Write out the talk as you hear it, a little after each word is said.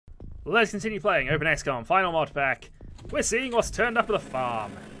Let's continue playing Open XCOM Final Mod Pack. We're seeing what's turned up at the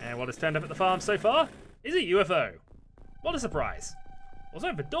farm. And what has turned up at the farm so far is a UFO. What a surprise.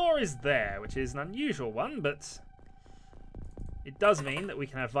 Also, the door is there, which is an unusual one, but it does mean that we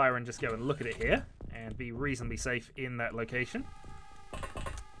can have Viren just go and look at it here and be reasonably safe in that location.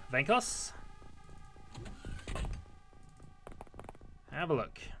 Venkos. Have a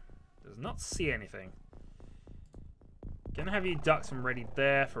look. Does not see anything. Gonna have you duck some ready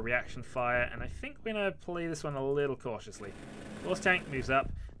there for reaction fire, and I think we're gonna play this one a little cautiously. Force tank moves up.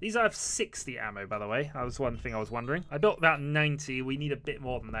 These have 60 ammo, by the way. That was one thing I was wondering. I built about 90. We need a bit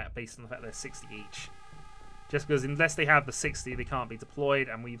more than that based on the fact they're 60 each. Just because unless they have the 60, they can't be deployed,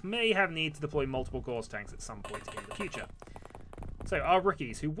 and we may have need to deploy multiple Gauss tanks at some point in the future. So our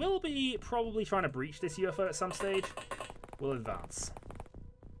rookies, who will be probably trying to breach this UFO at some stage, will advance.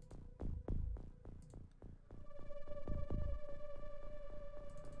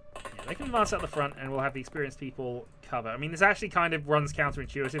 They can advance out the front, and we'll have the experienced people cover. I mean, this actually kind of runs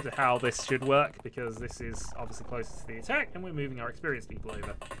counterintuitive to how this should work, because this is obviously closest to the attack, and we're moving our experienced people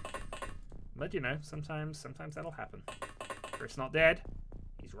over. But, you know, sometimes that'll happen. Griff's not dead.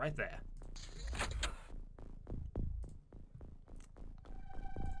 He's right there.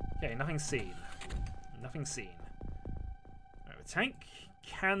 Okay, nothing seen. Nothing seen. Right, the tank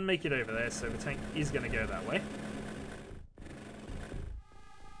can make it over there, so the tank is going to go that way.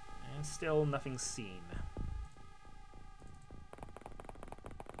 Still nothing seen.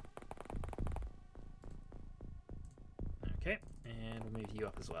 Okay, and we'll move you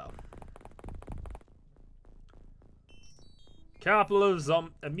up as well. Couple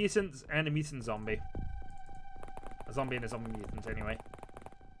of mutants and a mutant zombie. A zombie and a zombie mutant, anyway.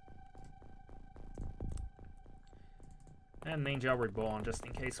 And Angel Reborn, just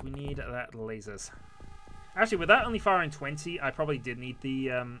in case we need that lasers. Actually, with that only firing 20, I probably did need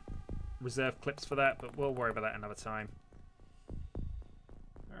the reserve clips for that, but we'll worry about that another time.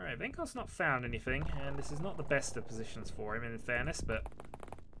 Alright, Venkos not found anything, and this is not the best of positions for him, in fairness, but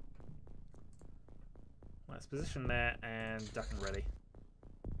let's position there and duck and ready.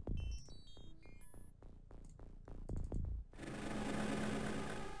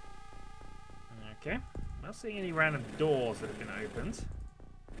 Okay, not seeing any random doors that have been opened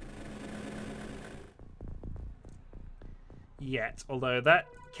yet, although that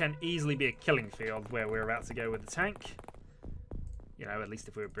can easily be a killing field where we're about to go with the tank. You know, at least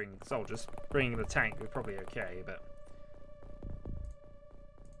if we were bringing soldiers. Bringing the tank, we're probably okay, but...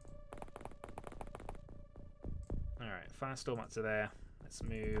 Alright, Firestorm up to there. Let's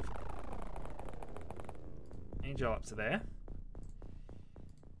move Angel up to there.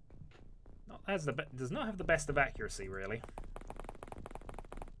 Does not have the best of accuracy, really.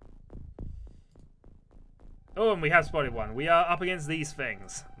 Oh, and we have spotted one. We are up against these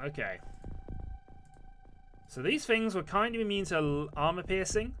things. Okay. So these things were kind of immune to armor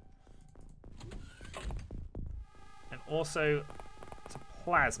piercing. And also to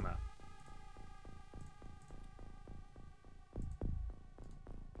plasma.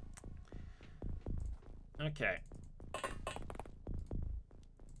 Okay.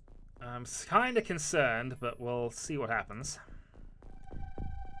 I'm kind of concerned, but we'll see what happens.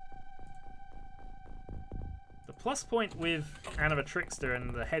 Plus point with Anima Trickster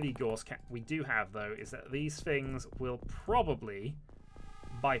and the heavy Gauss we do have, though, is that these things will probably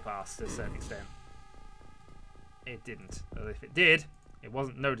bypass to a certain extent. It didn't. If it did, it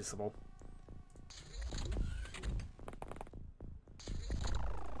wasn't noticeable.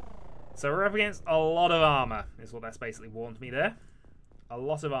 So we're up against a lot of armor, is what that's basically warned me there. A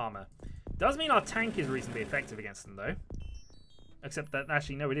lot of armor. Does mean our tank is reasonably effective against them, though. Except that,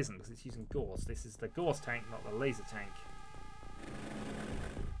 actually, no, it isn't, because it's using Gauss. This is the Gauss tank, not the laser tank.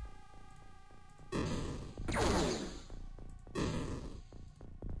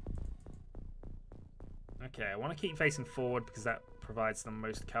 Okay, I want to keep facing forward, because that provides the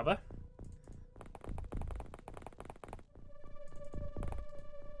most cover.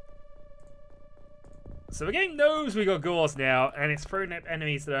 So the game knows we got Gauss now, and it's thrown at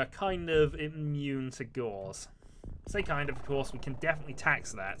enemies that are kind of immune to Gauss. Say kind of course, we can definitely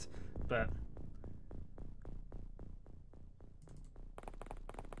tax that, but...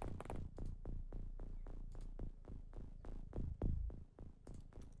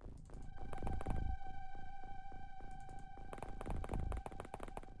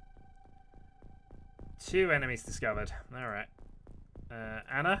 Two enemies discovered. Alright.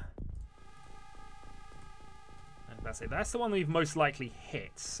 Anna. And that's it. That's the one we've most likely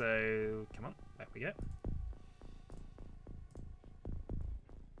hit, so... Come on, back we go.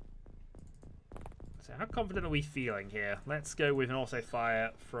 So how confident are we feeling here? Let's go with an auto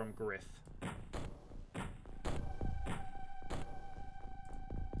fire from Griff.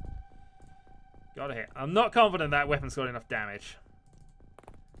 Got a hit. I'm not confident that weapon's got enough damage.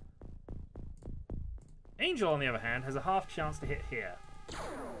 Angel, on the other hand, has a half chance to hit here.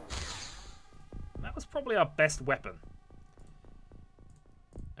 And that was probably our best weapon.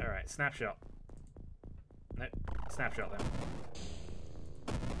 Alright, snapshot. Nope, snapshot then.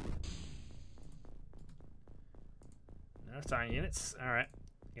 No tiny units. Alright.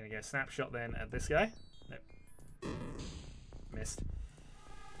 Gonna go snapshot then at this guy. Nope. Missed.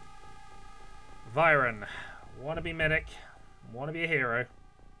 Viren. Wanna be medic. Wanna be a hero.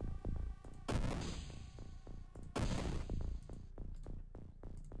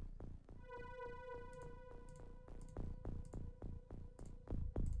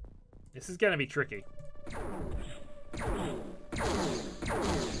 This is gonna be tricky.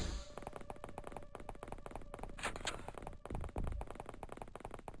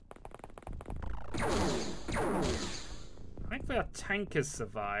 Thankfully our tank has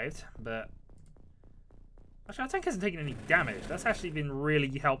survived, but... Actually, our tank hasn't taken any damage. That's actually been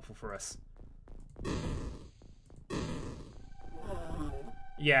really helpful for us.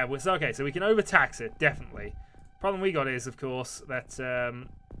 Yeah, okay, so we can overtax it, definitely. Problem we got is, of course, that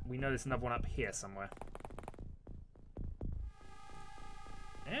we know there's another one up here somewhere.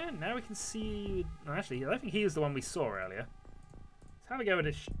 And now we can see... No, actually, I don't think he was the one we saw earlier. Let's have a go at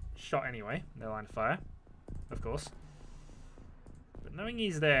his shot anyway. No line of fire, of course. But knowing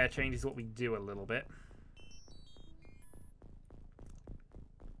he's there changes what we do a little bit.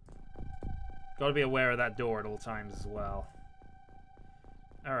 Got to be aware of that door at all times as well.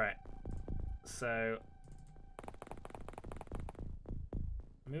 Alright. So...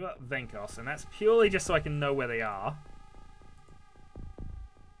 move up Venkos, and that's purely just so I can know where they are.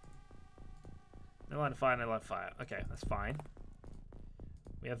 No line of fire, no line of fire. Okay, that's fine.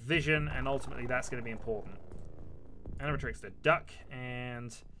 We have vision, and ultimately that's going to be important. Animatrix to duck,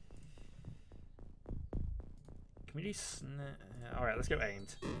 and... Can we do... Alright, let's go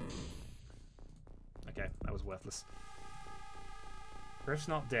aimed. Okay, that was worthless. Griff's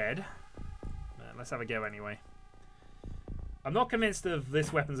not dead. Let's have a go anyway. I'm not convinced of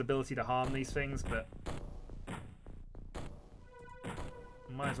this weapon's ability to harm these things, but...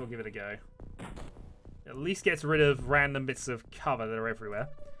 might as well give it a go. At least gets rid of random bits of cover that are everywhere.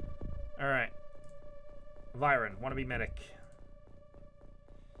 Alright. Viren, wanna be medic.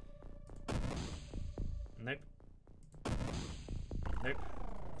 Nope. Nope.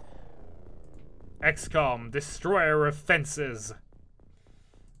 XCOM, destroyer of fences.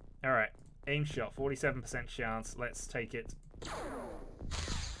 Alright. Aim shot, 47% chance. Let's take it.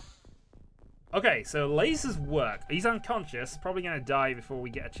 Okay, so lasers work. He's unconscious, probably going to die before we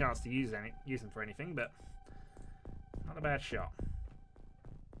get a chance to use him for anything, but not a bad shot.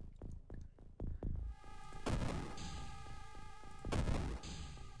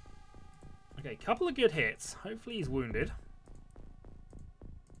 Okay, couple of good hits. Hopefully he's wounded.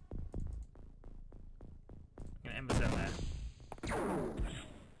 Gonna end there.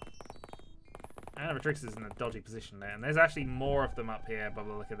 Animatrix is in a dodgy position there, and there's actually more of them up here by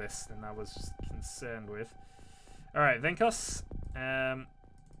the look of this than I was concerned with. Alright, Venkos.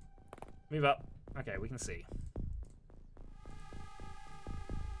 Move up. Okay, we can see.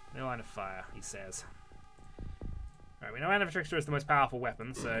 No line of fire, he says. Alright, we know Animatrix is the most powerful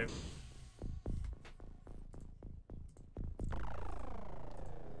weapon, so...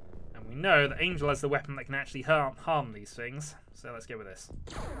 and we know that Angel is the weapon that can actually harm these things, so let's go with this.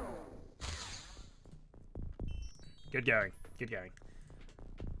 Good going. Good going.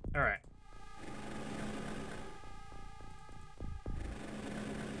 Alright.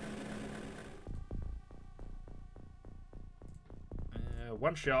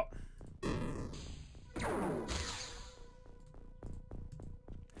 One shot.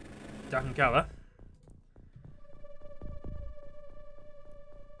 Duck and cover.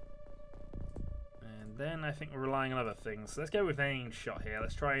 And then I think we're relying on other things. So let's go with range shot here.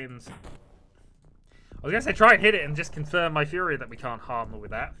 Let's try and... I was going to say try and hit it and just confirm my fury that we can't harm them with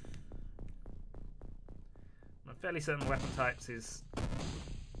that. I'm fairly certain weapon types is...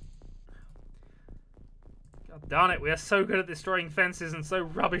 God darn it, we are so good at destroying fences and so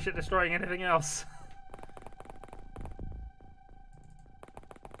rubbish at destroying anything else.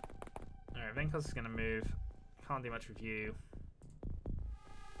 Alright, Venkos is going to move. Can't do much with you.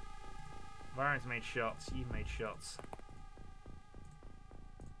 Viren's made shots, you've made shots.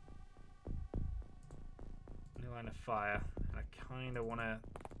 Line of fire, and I kind of want to...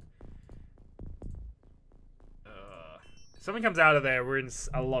 if something comes out of there, we're in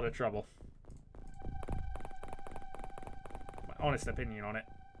a lot of trouble. honest opinion on it.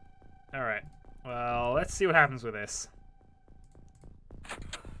 Alright. Well, let's see what happens with this.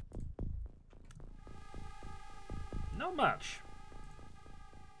 Not much.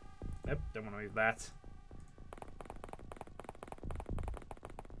 Nope, don't want to move that.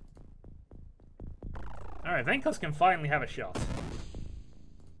 Alright, Venkos can finally have a shot.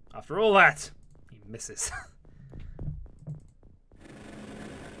 After all that, he misses.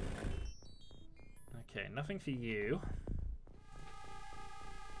 Okay, nothing for you.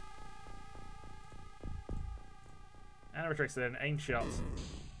 Animatrix then, aim shots.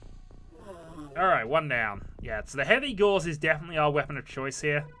 Alright, one down. Yeah, so the heavy gauze is definitely our weapon of choice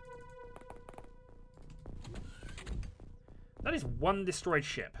here. That is one destroyed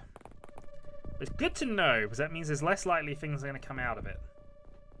ship. It's good to know, because that means there's less likely things are going to come out of it.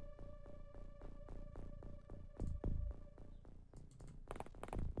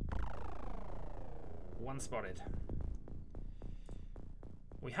 One spotted.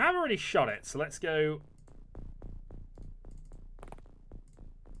 We have already shot it, so let's go...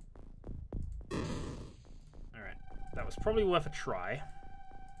 Alright, that was probably worth a try.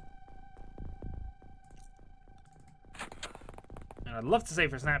 And I'd love to say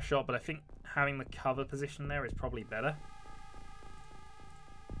for a snapshot, but I think having the cover position there is probably better.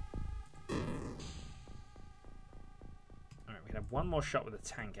 Alright, we can have one more shot with the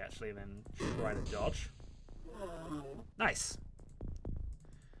tank actually, and then try to dodge. Nice.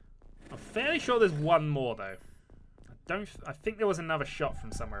 I'm fairly sure there's one more though. I think there was another shot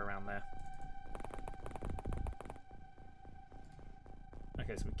from somewhere around there.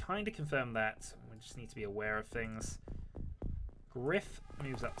 Okay, so we kind of confirmed that. We just need to be aware of things. Griff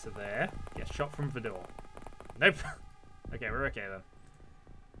moves up to there. Gets shot from the door. Nope. Okay, we're okay then.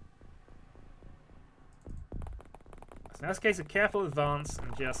 So now it's a case of careful advance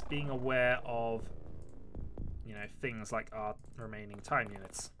and just being aware of, you know, things like our remaining time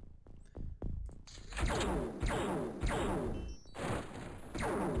units.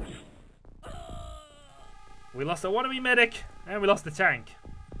 We lost our wannabe medic, and we lost the tank.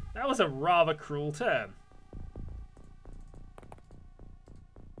 That was a rather cruel turn.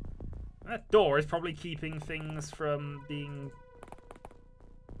 That door is probably keeping things from being...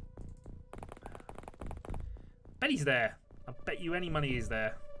 I bet he's there. I bet you any money he's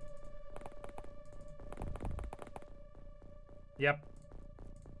there. Yep.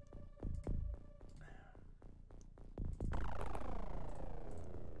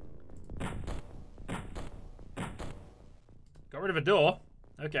 Got rid of a door?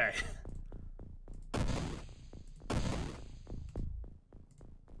 Okay.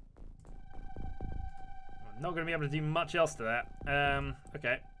 Not going to be able to do much else to that.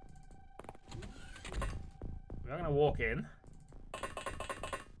 Okay. We're going to walk in.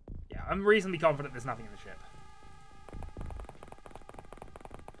 Yeah, I'm reasonably confident there's nothing in the ship.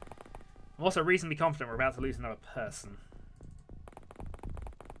 I'm also reasonably confident we're about to lose another person.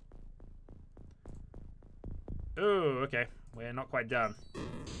 Oh, okay. We're not quite done. That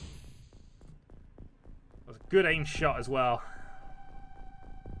was a good aim shot as well.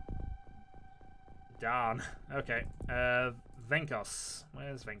 Darn. Okay. Venkos.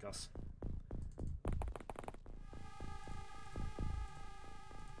 Where's Venkos?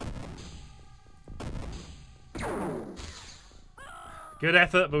 Good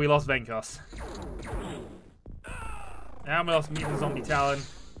effort, but we lost Venkos. And we lost Mutant Zombie Talon.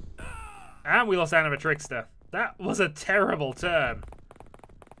 And we lost Anima Trickster. That was a terrible turn.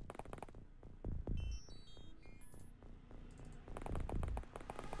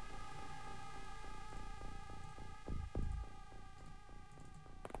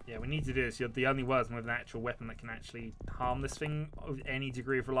 Yeah, we need to do this. You're the only person with an actual weapon that can actually harm this thing with any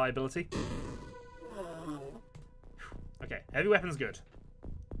degree of reliability. Okay, heavy weapon's good.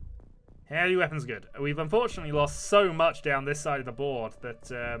 Heavy weapon's good. We've unfortunately lost so much down this side of the board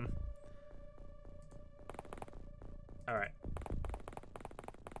that... Alright.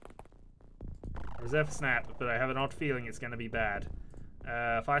 Reserve for snap, but I have an odd feeling it's going to be bad.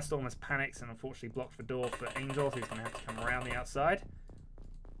 Firestorm has panicked and unfortunately blocked the door for Angel, who's going to have to come around the outside.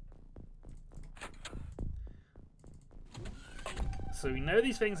 So we know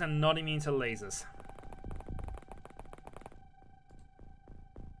these things are not immune to lasers.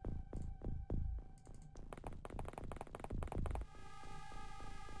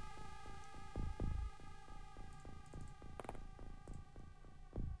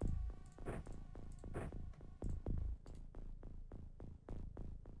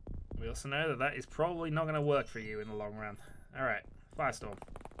 We also know that that is probably not going to work for you in the long run. Alright, Firestorm.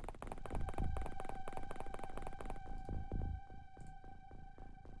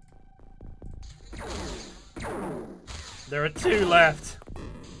 There are 2 left.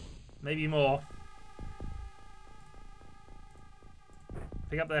 Maybe more.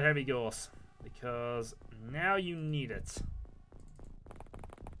 Pick up that heavy gorse, because now you need it.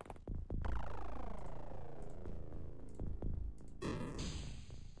 Alright,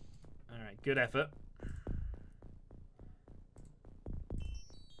 good effort.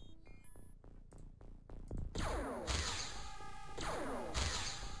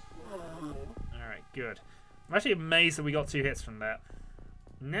 Alright, good. I'm actually amazed that we got 2 hits from that.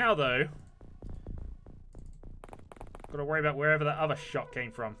 Now, though, got to worry about wherever that other shot came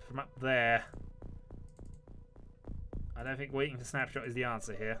from up there. I don't think waiting for snapshot is the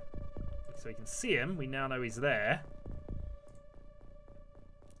answer here. So we can see him. We now know he's there.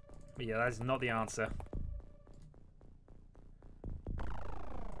 But yeah, that is not the answer.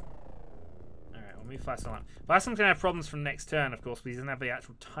 Alright, we'll move fast on. Fast's going to have problems from next turn, of course, because he doesn't have the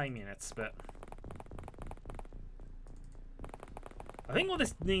actual time units, but I think what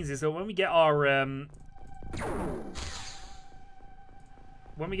this means is that when we get our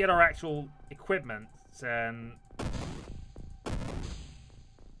actual equipment, okay,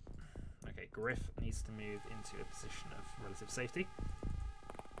 Griff needs to move into a position of relative safety. I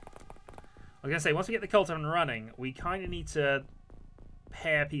was going to say, once we get the cult up and running, we kind of need to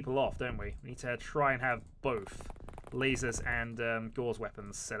pair people off, don't we? We need to try and have both lasers and Gore's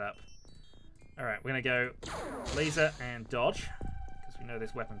weapons set up. Alright, we're going to go laser and dodge, because we know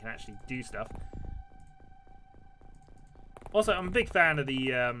this weapon can actually do stuff. Also, I'm a big fan of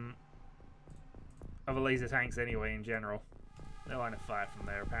the laser tanks anyway, in general. No line of fire from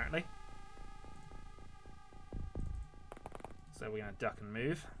there, apparently. So we're going to duck and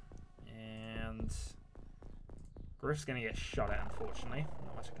move. And Griff's going to get shot at, unfortunately.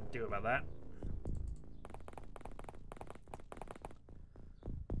 Not much I can do about that.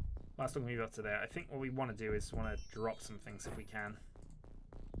 Last we'll move up to there. I think what we want to do is want to drop some things if we can.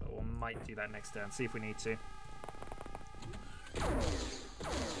 But we might do that next turn. See if we need to.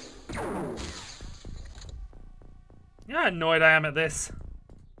 You know how annoyed I am at this?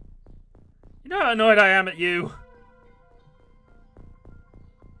 You know how annoyed I am at you?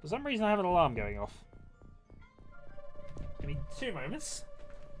 For some reason I have an alarm going off. Give me 2 moments.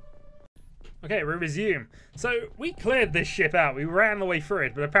 Okay, we resume. So, we cleared this ship out. We ran the way through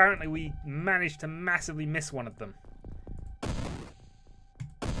it, but apparently we managed to massively miss one of them.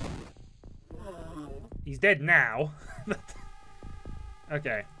 He's dead now.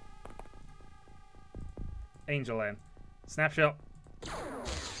 Okay. Angel in. Snapshot.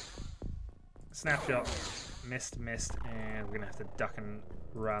 Snapshot. Missed, and we're going to have to duck and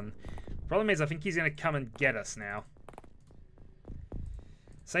run. Problem is, I think he's going to come and get us now.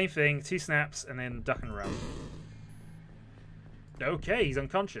 Same thing, 2 snaps, and then duck and run. Okay, he's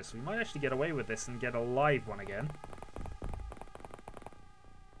unconscious. We might actually get away with this and get a live one again.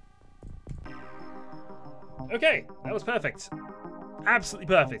 Okay, that was perfect. Absolutely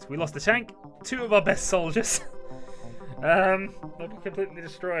perfect. We lost the tank, 2 of our best soldiers. They'll be completely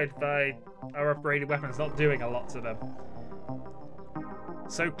destroyed by our upgraded weapons not doing a lot to them.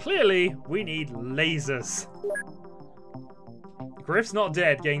 So clearly, we need lasers. Griff's not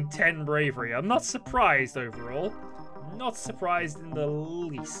dead, gained 10 bravery. I'm not surprised overall. Not surprised in the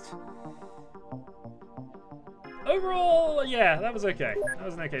least. Overall, yeah, that was okay. That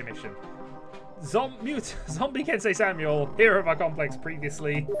was an okay mission. Zombie Kensei Samuel, hero of our complex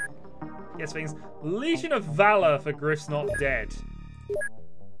previously. Yes, things. Legion of Valor for Griff's not dead.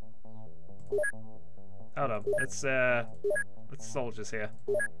 Hold on, let's soldiers here.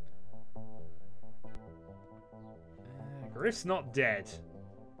 Griff's not dead.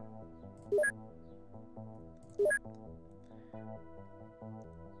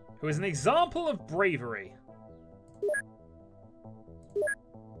 Who is an example of bravery.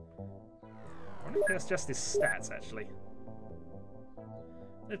 I wonder if that's just his stats, actually.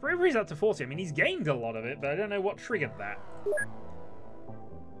 His bravery's up to 40. I mean, he's gained a lot of it, but I don't know what triggered that.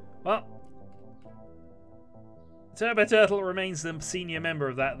 Well, Turbo Turtle remains the senior member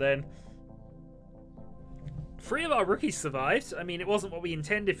of that, then. 3 of our rookies survived. I mean, it wasn't what we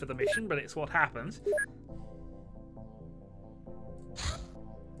intended for the mission, but it's what happened.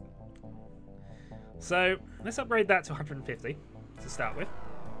 So, let's upgrade that to 150 to start with.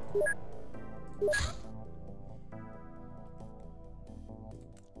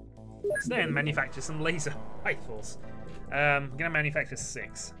 Let's then manufacture some laser rifles. I'm going to manufacture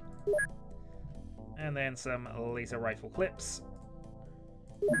 6. And then some laser rifle clips.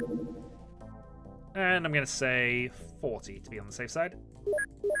 And I'm going to say 40 to be on the safe side.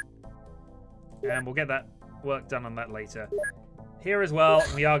 And we'll get that work done on that later. Here as well,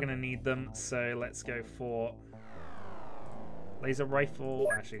 we are going to need them, so let's go for Laser rifle.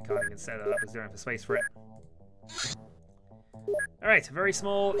 Actually, can't even set that up because we don't have the space for it. Alright, very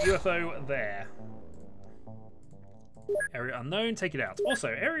small UFO there. Area unknown, take it out. Also,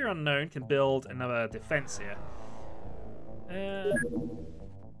 area unknown can build another defense here.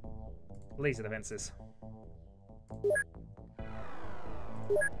 Laser defenses.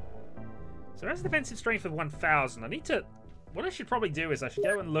 So that's defensive strength of 1000. I need to... What I should probably do is I should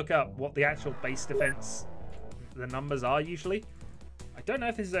go and look up what the actual base defense, the numbers are usually. I don't know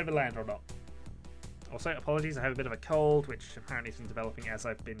if this is overland or not. Also, apologies, I have a bit of a cold, which apparently has been developing as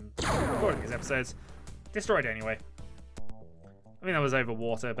I've been recording these episodes. Destroyed anyway. I mean, that was over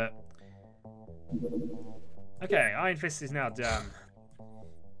water, but... Okay, Iron Fist is now done.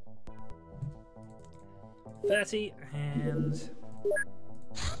 30 and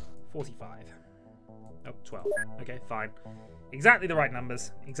 45. Oh, 12. Okay, fine. Exactly the right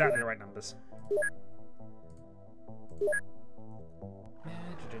numbers. Exactly the right numbers.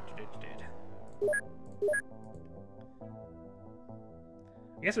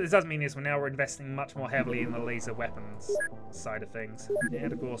 I guess what this does mean is we're investing much more heavily in the laser weapons side of things.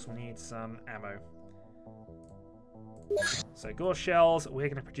 And of course we need some ammo. So gore shells, we're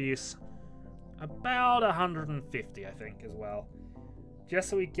going to produce about 150, I think, as well. Just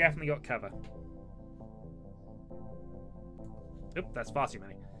so we definitely got cover. Oop, that's far too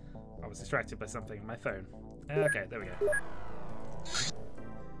many. I was distracted by something on my phone. Okay, there we go.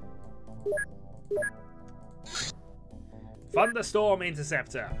 Thunderstorm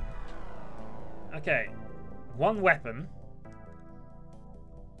Interceptor. Okay, one weapon.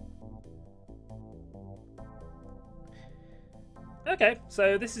 Okay,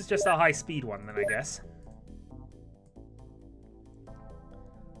 so this is just a high-speed one then, I guess.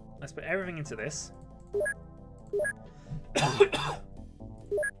 Let's put everything into this.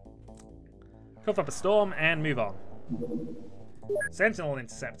 Cough up a storm and move on. Sentinel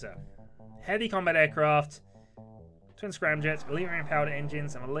Interceptor. Heavy combat aircraft. Twin scramjets, Illyrian powered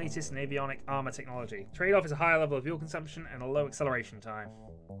engines, and the latest in avionic armor technology. Trade-off is a higher level of fuel consumption and a low acceleration time.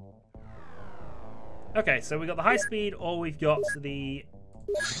 Okay, so we got the high speed, or we've got the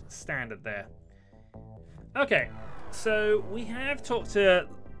standard there. Okay, so we have talked to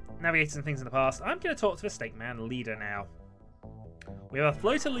navigators and things in the past. I'm going to talk to the Stake Man leader now. We have a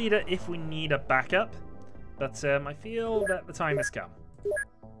floater leader if we need a backup, but I feel that the time has come.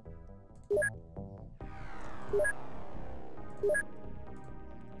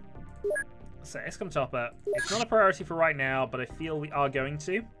 So, Escom Topper, it's not a priority for right now, but I feel we are going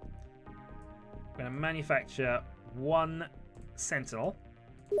to. We're going to manufacture one Sentinel.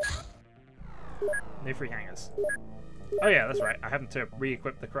 No free hangers. Oh yeah, that's right. I haven't to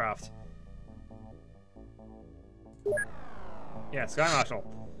re-equip the craft. Yeah, Sky Marshal.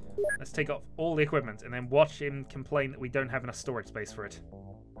 Let's take off all the equipment and then watch him complain that we don't have enough storage space for it.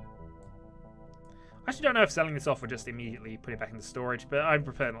 I actually don't know if selling this off would just immediately put it back into storage, but I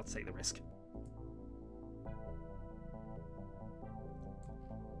prefer not to take the risk.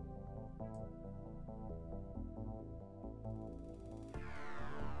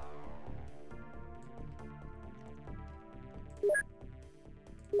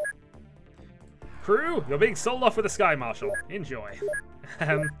 Crew, you're being sold off with a Sky Marshal. Enjoy.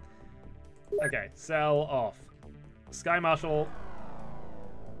 Okay, sell off. Sky Marshal.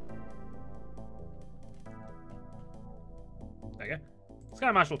 There you go.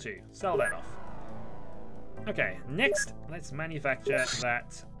 Sky Marshal 2. Sell that off. Okay, next, let's manufacture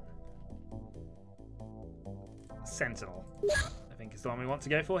that Sentinel. I think is the one we want to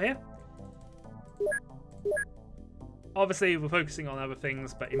go for here. Obviously, we're focusing on other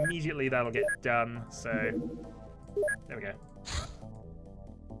things, but immediately that'll get done, so... There we go.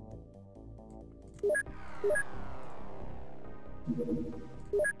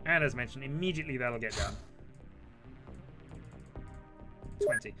 And as mentioned, immediately that'll get done.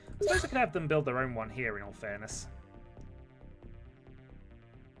 20. I suppose I could have them build their own one here, in all fairness.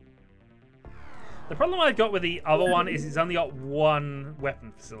 The problem I've got with the other one is it's only got one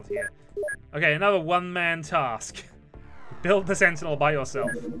weapon facility here. Okay, another one-man task. Build the Sentinel by yourself.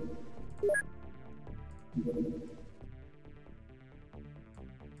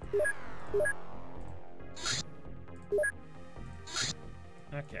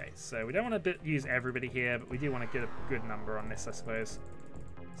 Okay, so we don't want to use everybody here, but we do want to get a good number on this, I suppose.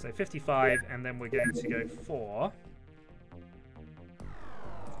 So 55, and then we're going to go for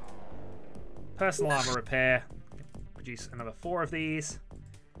personal armor repair. Produce another 4 of these,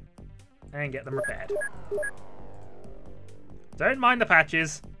 and get them repaired. Don't mind the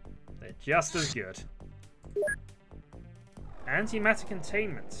patches, they're just as good. Antimatter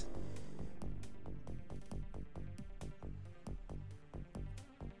containment.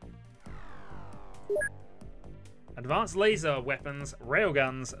 Advanced laser weapons,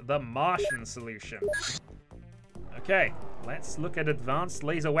 railguns, the Martian solution. Okay, let's look at advanced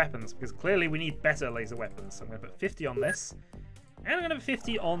laser weapons, because clearly we need better laser weapons. So I'm going to put 50 on this, and I'm going to put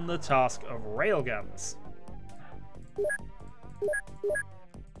 50 on the task of railguns.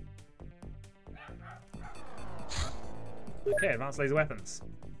 Okay, advanced laser weapons.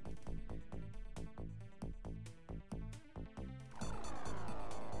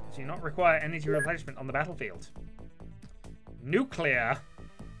 Do not require energy replenishment on the battlefield. Nuclear.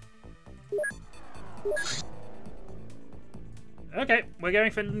 Okay, we're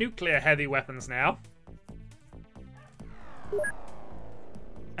going for nuclear heavy weapons now.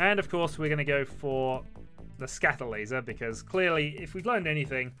 And of course we're going to go for the scatter laser, because clearly, if we've learned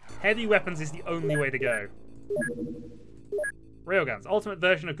anything, heavy weapons is the only way to go. Railguns, ultimate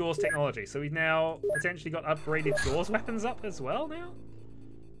version of Gore's technology. So we've now potentially got upgraded Gore's weapons up as well now?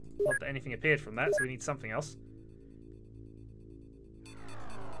 Not that anything appeared from that, so we need something else.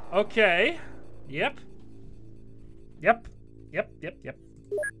 Okay. Yep.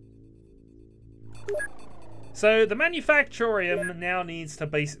 So the Manufactorium now needs to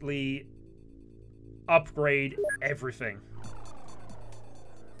basically upgrade everything.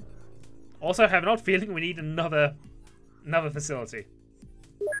 Also, have an odd feeling we need another facility.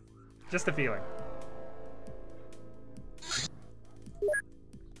 Just a feeling.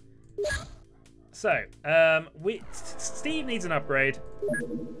 So, Steve needs an upgrade.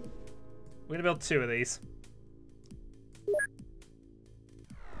 We're gonna build 2 of these.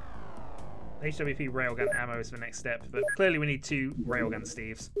 HWP railgun ammo is the next step, but clearly we need 2 railgun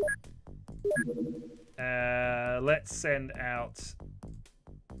Steves. Let's send out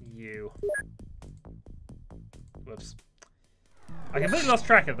you. Whoops. I completely lost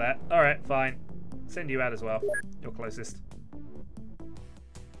track of that. Alright, fine. Send you out as well. You're closest.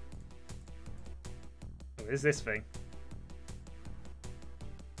 What is this thing?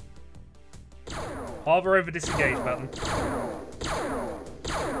 Hover over disengage button.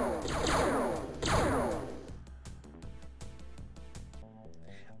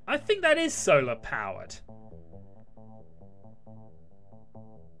 I think that is solar powered.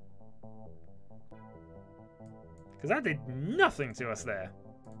 Because that did nothing to us there.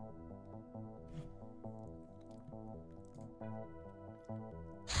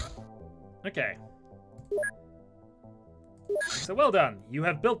 Okay. So well done. You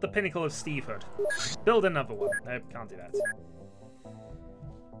have built the pinnacle of Stevehood. Build another one. Nope, can't do that.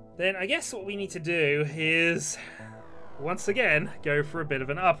 Then I guess what we need to do is, once again, go for a bit of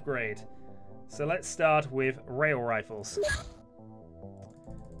an upgrade. So let's start with rail rifles.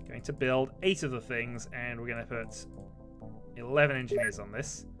 Going to build 8 of the things, and we're going to put 11 engineers on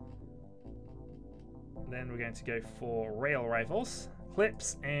this. Then we're going to go for rail rifles,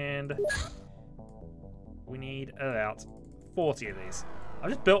 clips, and we need about 40 of these. I've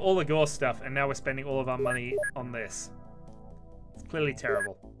just built all the Gore stuff, and now we're spending all of our money on this. It's clearly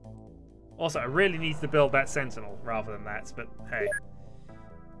terrible. Also, I really need to build that Sentinel rather than that, but hey.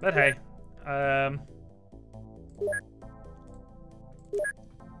 But hey.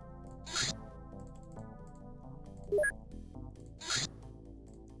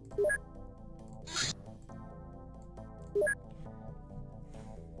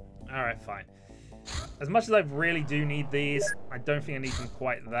 Alright, fine. As much as I really do need these, I don't think I need them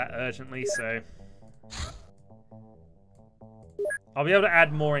quite that urgently, so I'll be able to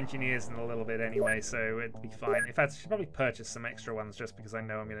add more engineers in a little bit anyway, so it'd be fine. In fact, I should probably purchase some extra ones just because I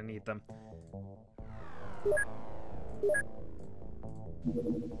know I'm going to need them.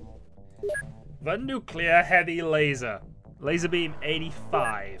 The nuclear heavy laser. Laser beam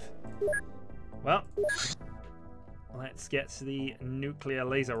 85. Well, let's get the nuclear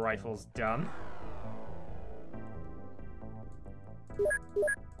laser rifles done. We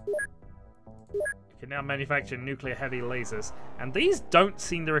can now manufacture nuclear heavy lasers, and these don't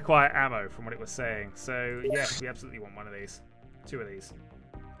seem to require ammo from what it was saying, so yes, we absolutely want one of these. 2 of these.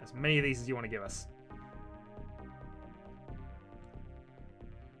 As many of these as you want to give us.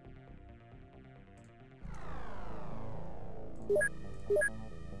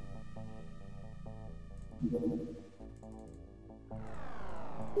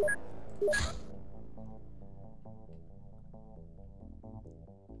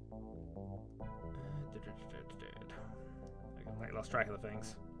 I lost track of the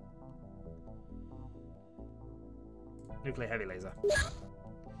things. Nuclear heavy laser.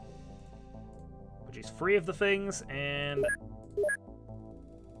 Produce 3 of the things, and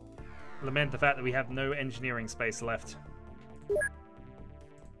lament the fact that we have no engineering space left.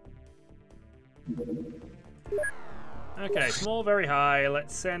 Okay, small, very high.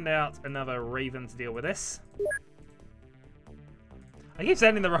 Let's send out another Raven to deal with this. I keep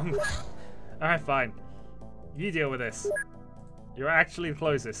sending the wrong... Alright, fine. You deal with this. You're actually the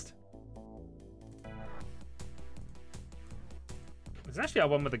closest. It's actually our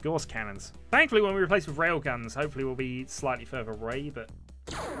one with the Gauss cannons. Thankfully, when we replace with railguns, hopefully we'll be slightly further away, but...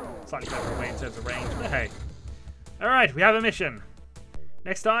 Slightly further away in terms of range, but hey. Alright, we have a mission.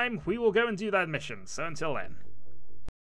 Next time, we will go and do that mission. So until then...